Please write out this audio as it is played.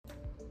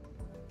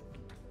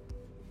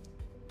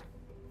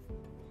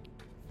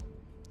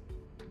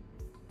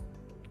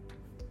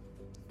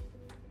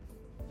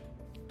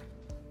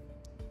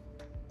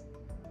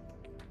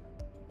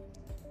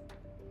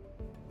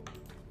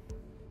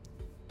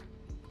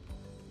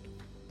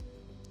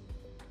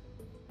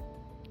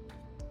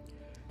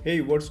Hey,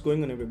 what's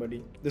going on,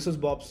 everybody? This is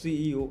Bob,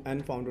 CEO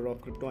and founder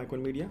of Crypto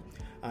Icon Media,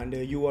 and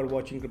you are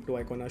watching Crypto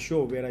Icon, a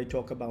show where I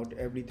talk about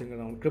everything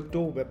around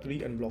crypto,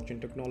 Web3, and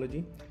blockchain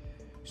technology.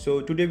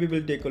 So, today we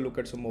will take a look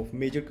at some of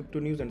major crypto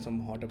news and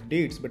some hot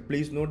updates. But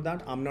please note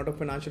that I'm not a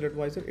financial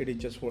advisor, it is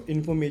just for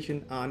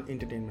information and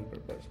entertainment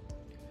purpose.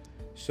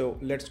 So,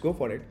 let's go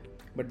for it.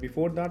 But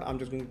before that, I'm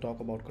just going to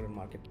talk about current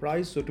market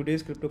price. So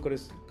today's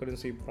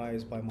cryptocurrency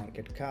price by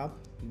market cap,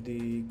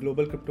 the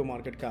global crypto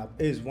market cap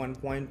is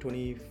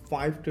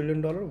 $1.25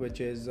 trillion,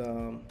 which is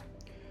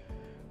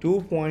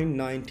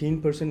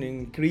 2.19%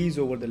 increase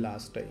over the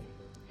last day.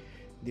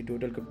 The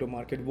total crypto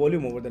market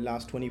volume over the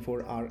last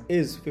 24 hours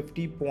is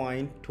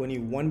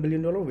 $50.21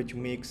 billion, which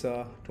makes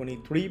a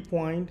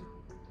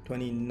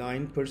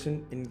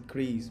 23.29%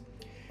 increase.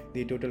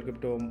 The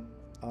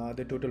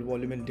total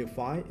volume in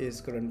DeFi is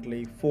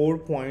currently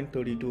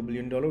 $4.32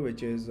 billion,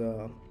 which is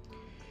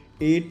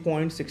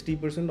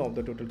 8.60% of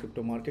the total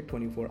crypto market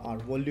 24-hour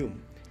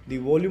volume. The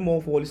volume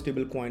of all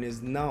stablecoin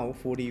is now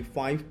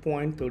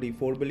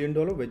 $45.34 billion,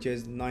 which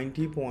is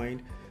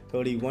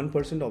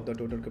 90.31% of the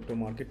total crypto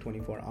market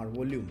 24-hour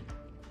volume.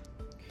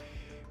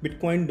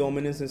 Bitcoin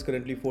dominance is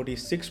currently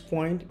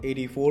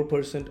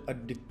 46.84%, a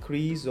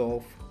decrease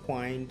of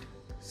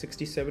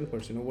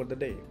 0.67% over the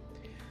day.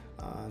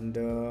 And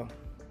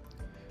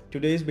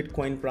today's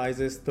Bitcoin price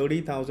is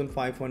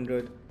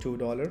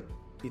 $30,502,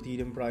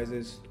 Ethereum price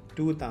is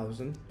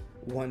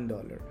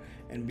 $2,001,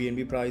 and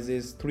BNB price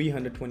is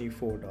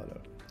 $324.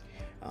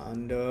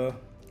 And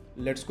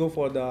let's go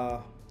for the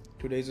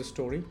today's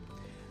story.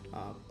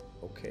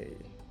 Okay,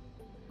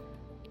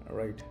 all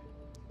right.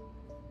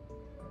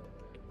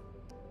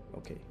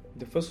 Okay,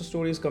 the first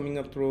story is coming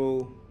up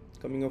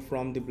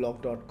from the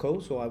blog.co.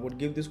 So I would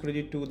give this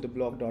credit to the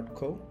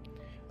blog.co,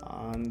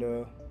 and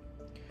the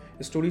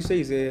story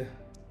says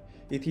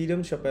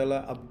Ethereum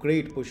Shapella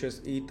upgrade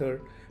pushes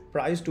Ether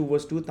price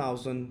towards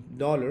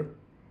 $2,000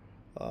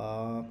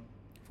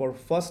 for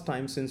first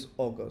time since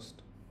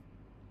August.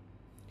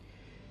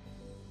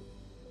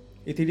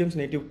 Ethereum's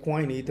native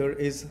coin Ether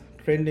is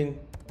trending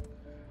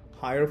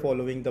higher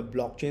following the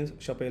blockchain's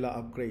Shapella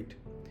upgrade.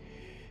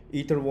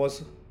 Ether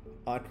was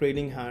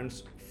trading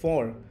hands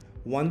for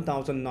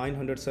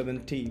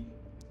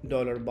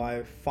 $1,970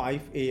 by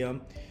 5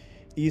 a.m.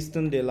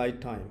 Eastern Daylight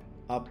Time,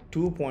 up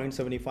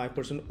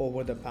 2.75%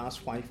 over the past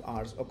 5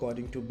 hours,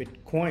 according to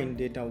Bitcoin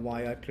data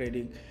via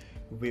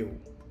TradingView.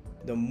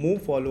 The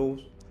move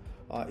follows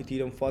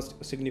Ethereum's first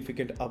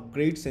significant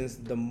upgrade since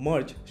the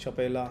merge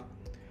Shapella,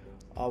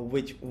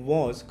 which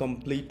was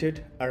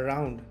completed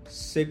around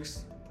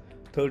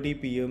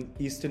 6:30 p.m.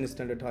 Eastern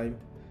Standard Time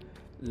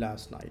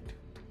last night.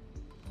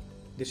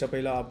 The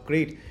Shapella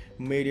upgrade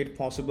made it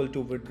possible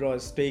to withdraw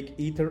stake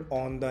Ether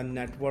on the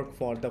network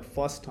for the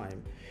first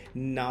time.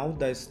 Now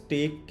the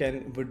stake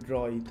can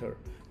withdraw Ether.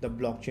 The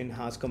blockchain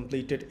has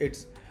completed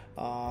its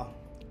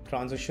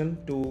transition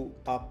to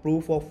a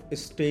proof of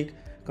stake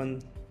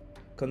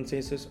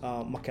consensus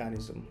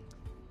mechanism.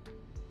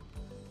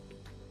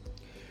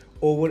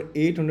 Over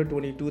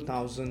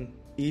 822,000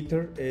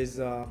 Ether is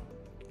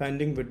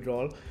pending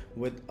withdrawal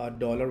with a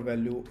dollar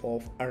value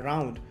of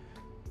around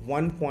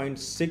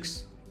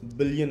 1.6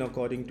 billion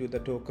according to the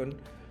token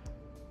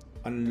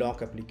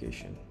unlock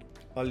application.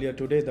 Earlier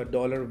today, the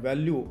dollar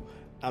value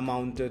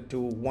amounted to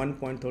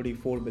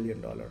 $1.34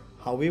 billion.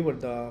 However,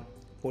 the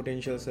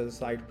potential sell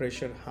side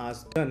pressure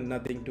has done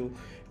nothing to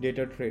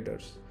deter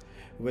traders,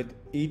 with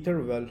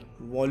Ether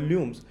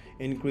volumes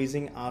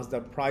increasing as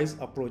the price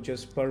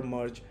approaches per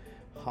merge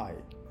high.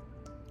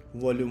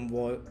 Volume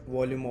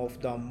of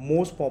the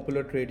most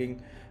popular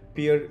trading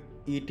pair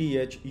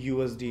ETH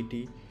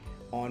USDT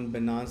on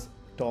Binance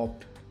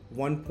topped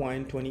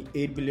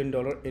 $1.28 billion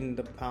in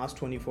the past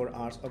 24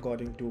 hours,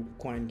 according to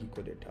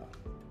CoinGecko data.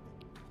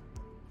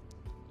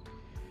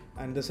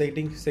 And the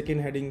second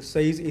heading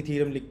says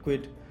Ethereum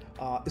Liquid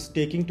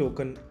staking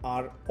token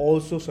are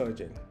also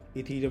surging.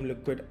 Ethereum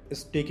Liquid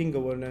staking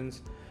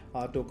governance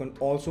token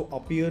also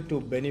appear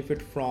to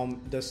benefit from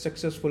the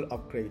successful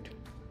upgrade.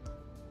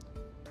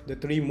 The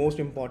three most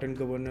important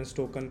governance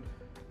token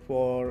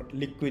for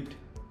Liquid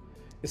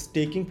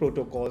staking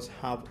protocols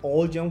have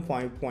all jumped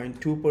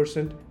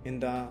 5.2% in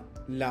the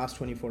last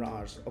 24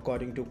 hours,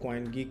 according to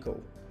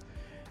CoinGecko.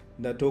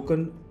 The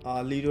token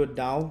leader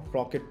DAO,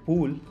 Rocket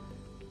Pool,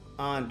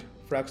 and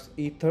Frax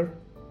Ether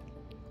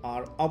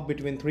are up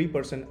between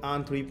 3%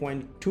 and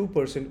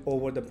 3.2%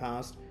 over the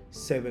past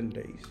 7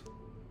 days.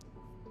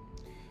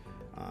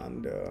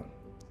 And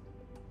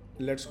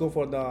let's go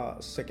for the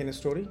second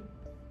story.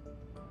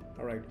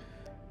 All right.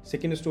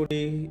 Second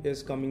story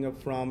is coming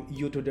up from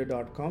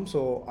utoday.com.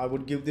 So I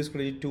would give this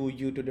credit to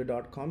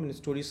utoday.com. And the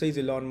story says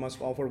Elon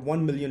Musk offer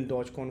 1 million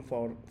Dogecoin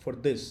for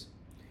this.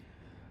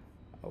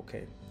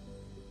 Okay.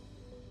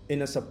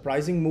 In a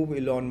surprising move,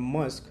 Elon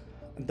Musk,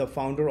 the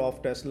founder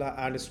of Tesla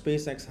and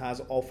SpaceX,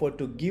 has offered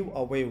to give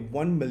away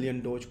 1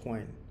 million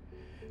Dogecoin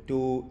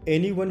to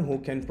anyone who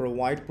can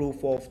provide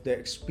proof of the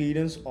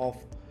experience of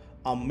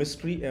a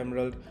mystery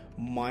emerald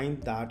mine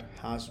that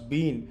has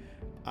been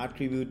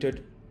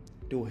attributed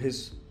to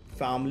his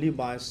family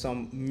by some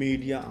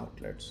media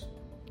outlets.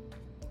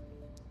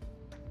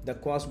 The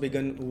cost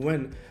began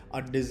when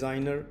a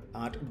designer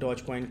at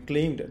Dogecoin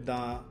claimed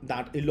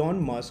that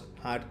Elon Musk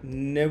had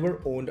never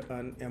owned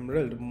an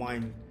emerald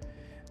mine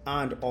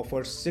and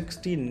offered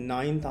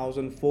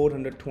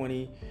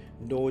 69,420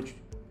 Doge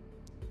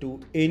to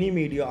any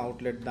media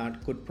outlet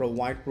that could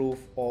provide proof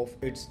of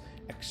its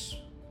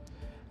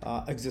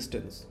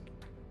existence.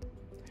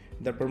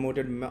 That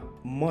promoted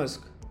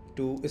Musk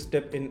to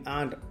step in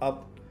and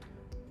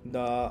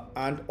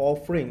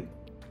offering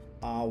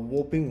a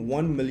whopping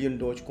 1 million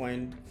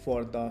Dogecoin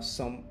for the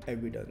some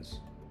evidence.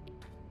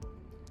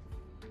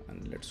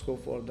 And let's go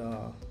for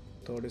the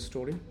third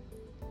story.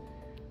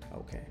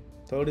 Okay,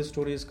 third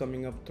story is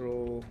coming up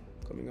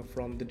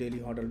from the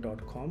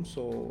dailyhodl.com.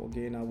 So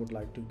again, I would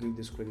like to give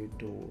this credit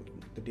to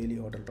the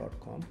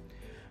dailyhodl.com.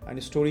 And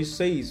the story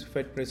says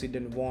Fed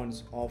President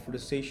warns of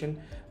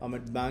recession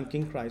amid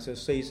banking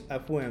crisis, says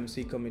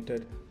FOMC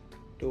committed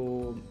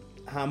to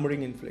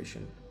hammering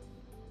inflation.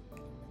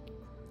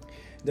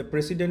 The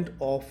president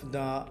of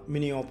the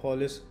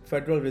Minneapolis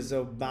Federal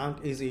Reserve Bank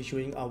is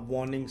issuing a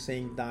warning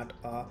saying that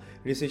a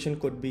recession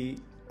could be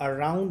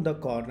around the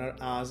corner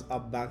as a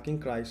banking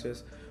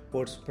crisis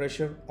puts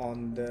pressure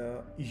on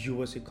the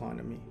US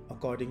economy.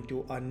 According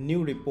to a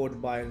new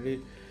report by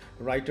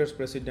Reuters,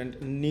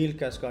 President Neil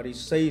Kaspari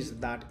says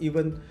that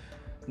even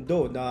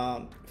though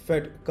the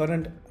Fed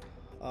current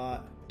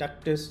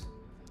tactics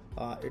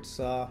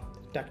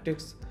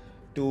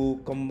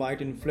to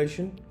combat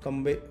inflation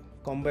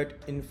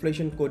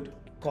could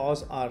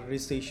cause a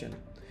recession,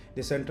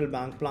 the central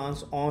bank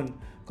plans on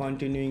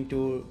continuing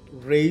to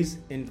raise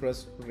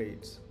interest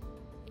rates.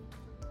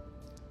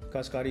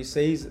 Kaspari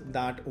says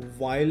that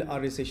while a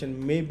recession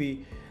may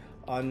be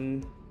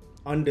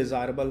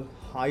undesirable,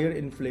 higher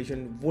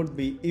inflation would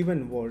be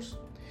even worse.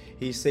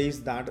 He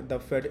says that the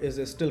Fed is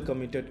still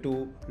committed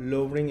to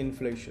lowering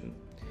inflation,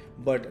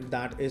 but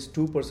that its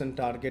 2%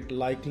 target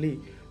likely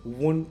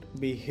won't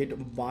be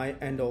hit by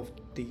end of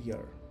the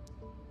year.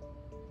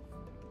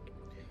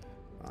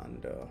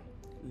 And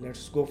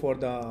let's go for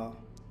the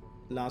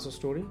last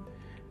story.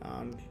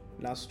 And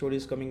last story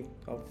is coming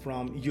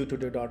from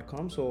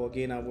utoday.com. So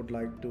again, I would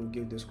like to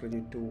give this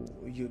credit to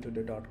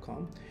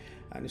utoday.com.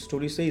 And the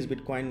story says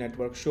Bitcoin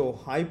network show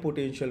high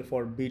potential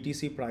for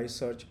BTC price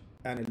surge,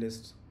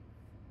 analysts.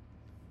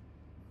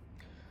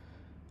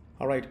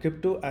 Alright,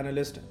 crypto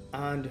analyst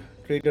and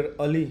trader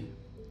Ali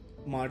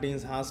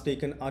Martins has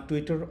taken a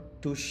Twitter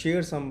to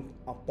share some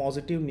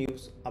positive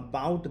news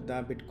about the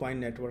Bitcoin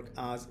network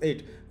as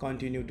it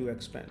continues to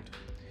expand.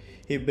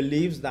 He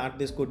believes that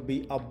this could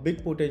be a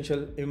big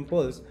potential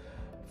impulse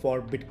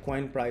for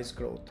Bitcoin price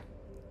growth.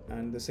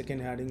 And the second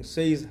heading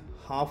says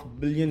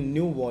 500 million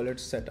new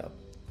wallets set up.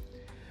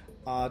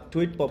 A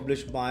tweet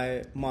published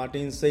by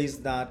Martin says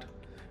that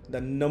the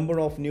number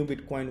of new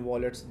Bitcoin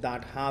wallets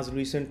that has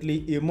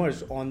recently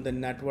emerged on the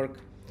network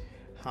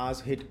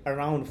has hit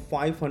around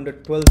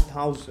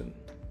 512,000.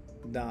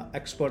 The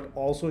expert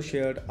also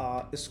shared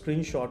a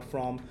screenshot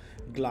from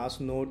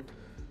Glassnode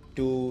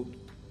to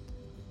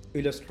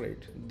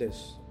illustrate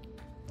this.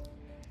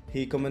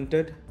 He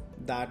commented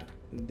that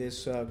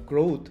this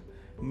growth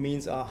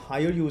means a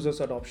higher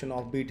users adoption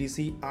of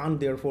BTC, and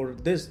therefore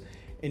this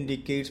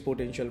indicates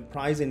potential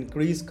price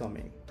increase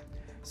coming.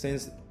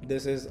 Since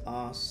this is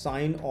a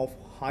sign of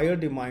higher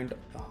demand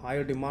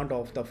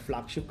of the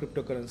flagship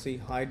cryptocurrency,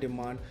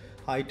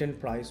 heightened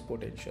price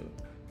potential.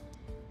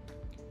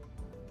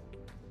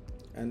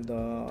 And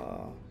the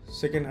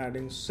second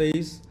heading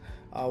says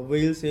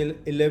whale sale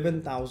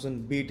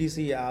 11,000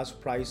 BTC as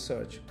price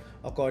surge.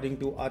 According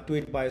to a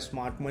tweet by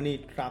Smart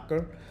Money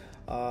Tracker,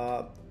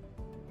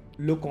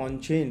 Look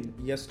on Chain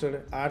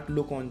yesterday,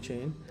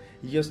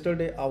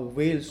 a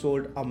whale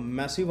sold a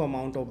massive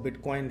amount of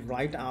Bitcoin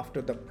right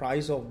after the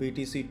price of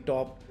BTC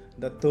topped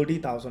the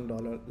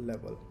 $30,000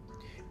 level.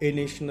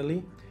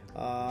 Initially,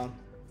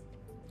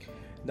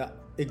 the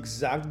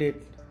exact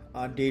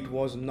date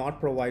was not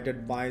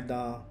provided by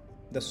the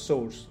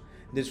source.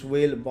 This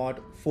whale bought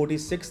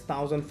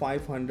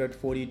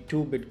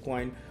 46,542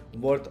 Bitcoin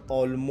worth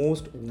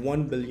almost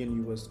 1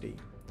 billion USD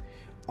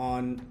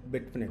on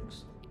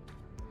Bitfinex.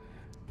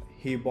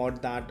 He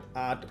bought that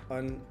at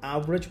an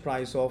average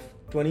price of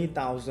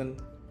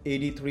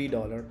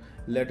 $20,083.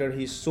 Later,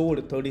 he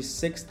sold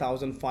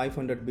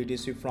 36,500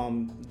 BTC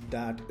from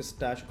that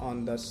stash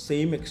on the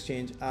same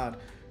exchange at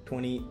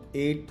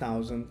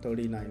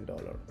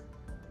 $28,039.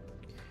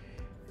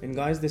 And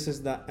guys, this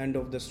is the end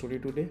of the story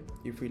today.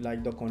 If you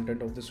like the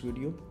content of this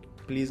video,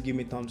 please give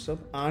me thumbs up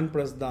and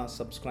press the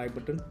subscribe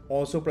button.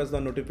 Also press the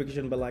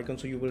notification bell icon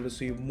so you will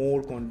receive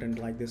more content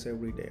like this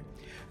every day.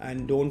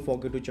 And don't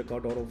forget to check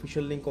out our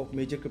official link of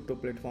major crypto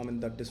platform in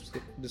the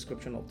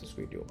description of this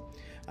video.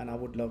 And I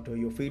would love to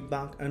hear your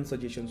feedback and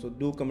suggestions, so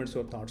do comment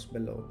your thoughts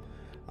below.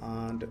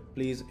 And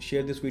please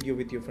share this video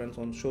with your friends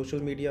on social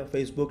media,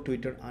 Facebook,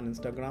 Twitter and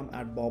Instagram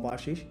at Bob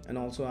Ashish, and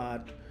also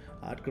at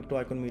Crypto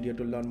Icon Media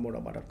to learn more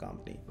about our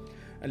company.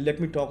 And let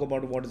me talk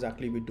about what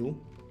exactly we do.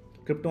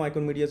 Crypto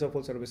Icon Media is a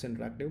full service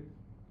interactive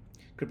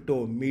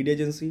crypto media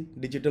agency,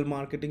 digital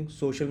marketing,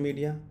 social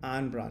media,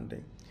 and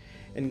branding.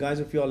 And guys,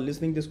 if you are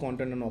listening this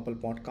content on Apple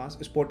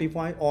Podcast,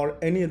 Spotify, or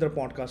any other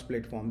podcast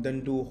platform,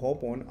 then do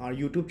hop on our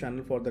YouTube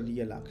channel for the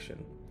real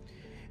action.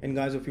 And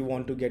guys, if you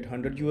want to get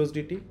 100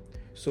 USDT,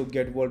 so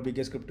get world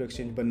biggest crypto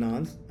exchange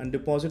Binance and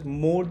deposit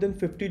more than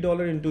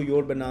 $50 into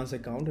your Binance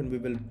account, and we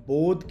will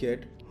both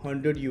get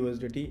 100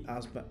 USDT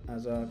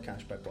as a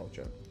cashback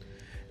voucher.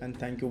 And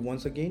thank you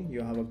once again.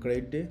 You have a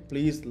great day.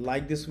 Please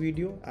like this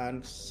video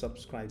and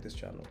subscribe this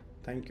channel.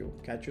 Thank you.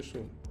 Catch you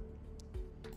soon.